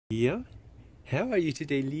Liam, how are you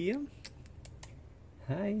today, Liam?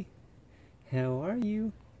 Hi, how are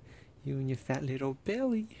you? You and your fat little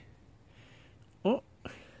belly. Oh,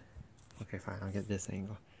 okay, fine, I'll get this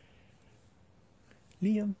angle.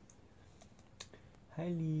 Liam. Hi,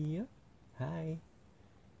 Liam. Hi.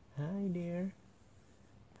 Hi there.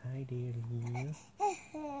 Hi there, Liam.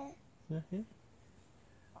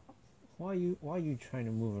 Why are you trying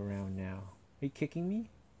to move around now? Are you kicking me?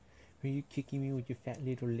 Are you kicking me with your fat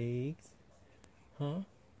little legs? Huh? You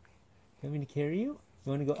want me to carry you? You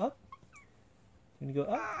want to go up? You want to go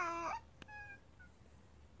up?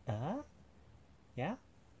 Yeah?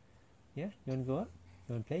 Yeah? You want to go up?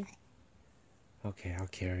 You want to play? Okay, I'll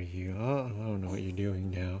carry you. Oh, I don't know what you're doing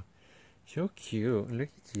now. So cute. Look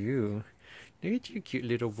at you. Look at you, cute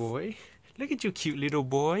little boy. Look at you, cute little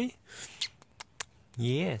boy.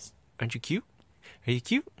 Yes. Aren't you cute? Are you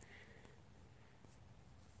cute?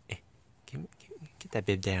 Get that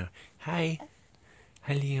bib down. Hi.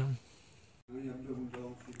 Hi, Liam.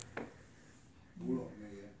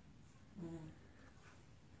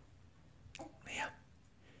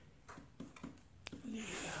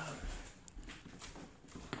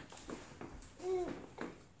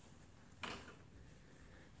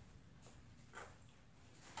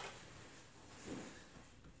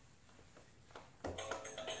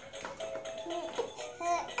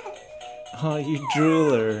 Oh, you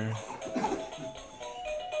drooler.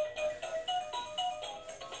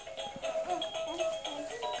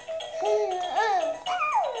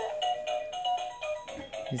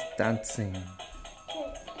 He's dancing.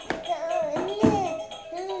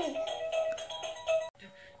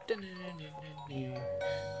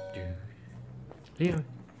 Leo,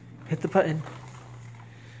 hit the button.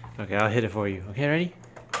 Okay, I'll hit it for you. Okay, ready?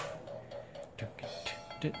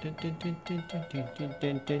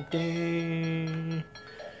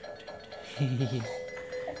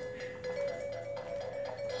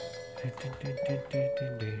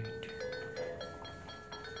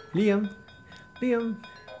 Liam, Liam,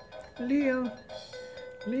 Liam,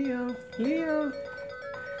 Liam, Liam.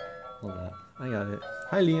 Hold up, I got it.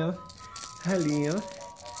 Hi, Liam. Hi, Liam.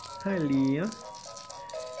 Hi, Liam.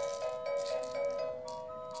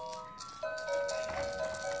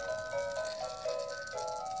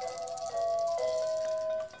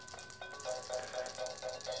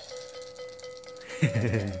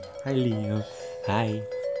 Hi, Liam. Hi.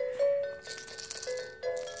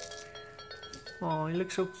 Oh, you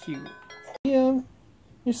look so cute. Liam,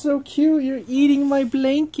 you're so cute. You're eating my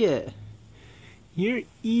blanket. You're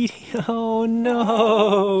eating. Oh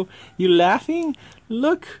no. You laughing?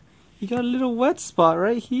 Look, you got a little wet spot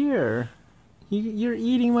right here. You're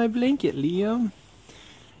eating my blanket, Liam.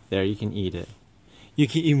 There, you can eat it. You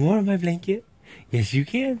can eat more of my blanket. Yes, you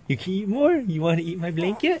can. You can eat more. You want to eat my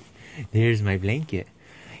blanket? There's my blanket.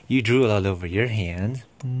 You drool all over your hands.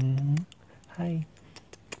 Hi.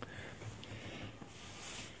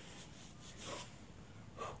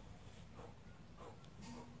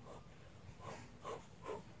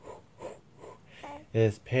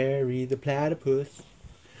 It's Perry the platypus.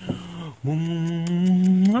 Huh?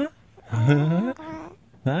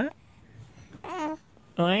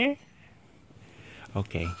 Where?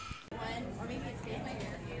 Okay.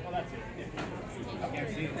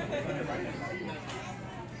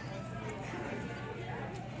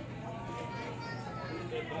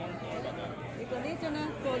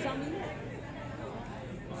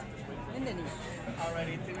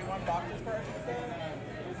 Alrighty, do we want boxes first?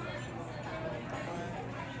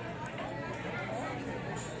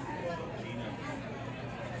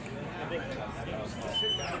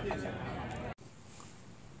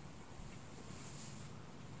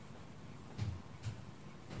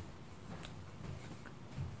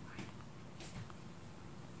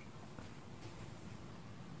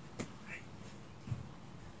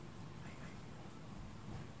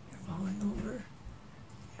 You're falling over.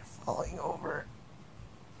 You're falling over.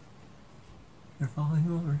 You're falling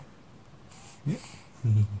over.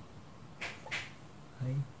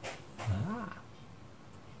 Hi. Ah.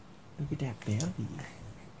 Look at that belly.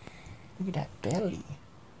 Look at that belly.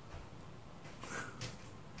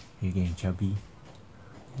 You're getting chubby.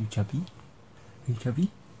 Are you chubby? Are you chubby?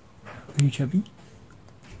 Are you chubby?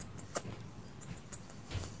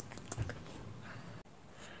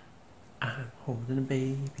 I'm holding a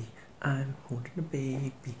baby. I'm holding a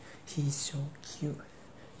baby. He's so cute.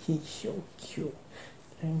 He's so cute.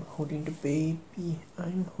 I'm holding the baby.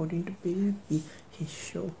 I'm holding the baby. He's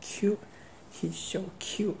so cute. He's so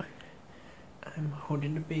cute. I'm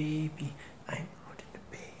holding the baby. I'm holding the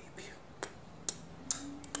baby.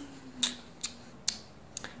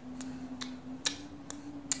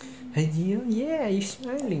 Liam, yeah, you're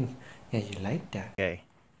smiling. Yeah, you like that. Okay.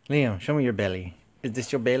 Liam, show me your belly. Is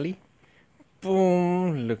this your belly?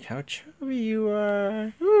 Boom! Look how chubby you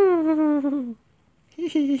are. Ooh.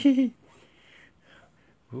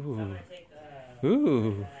 Ooh.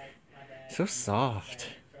 Ooh. So soft.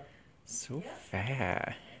 So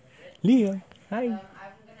fat. Liam, hi.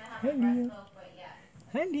 Hi, Liam.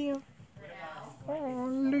 Hi, Liam. Oh,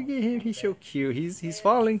 look at him. He's so cute. He's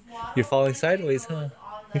falling. You're falling sideways, huh?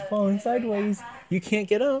 You're falling sideways. You can't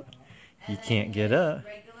get up. You can't get up.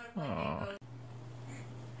 Aww.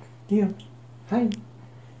 Liam, hi.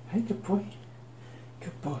 Hi, good boy.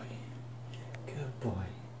 Good boy. Good boy.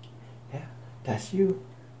 Yeah, that's you.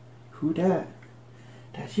 Who that?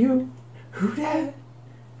 That's you. Who that?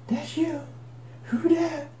 That's you. Who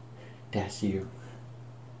that? That's you.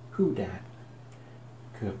 Who that?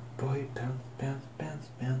 Good boy. Bounce, bounce, bounce,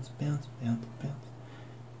 bounce, bounce, bounce, bounce.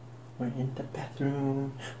 We're in the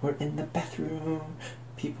bathroom. We're in the bathroom.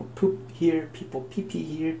 People poop here. People pee pee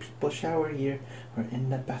here. People shower here. We're in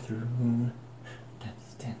the bathroom.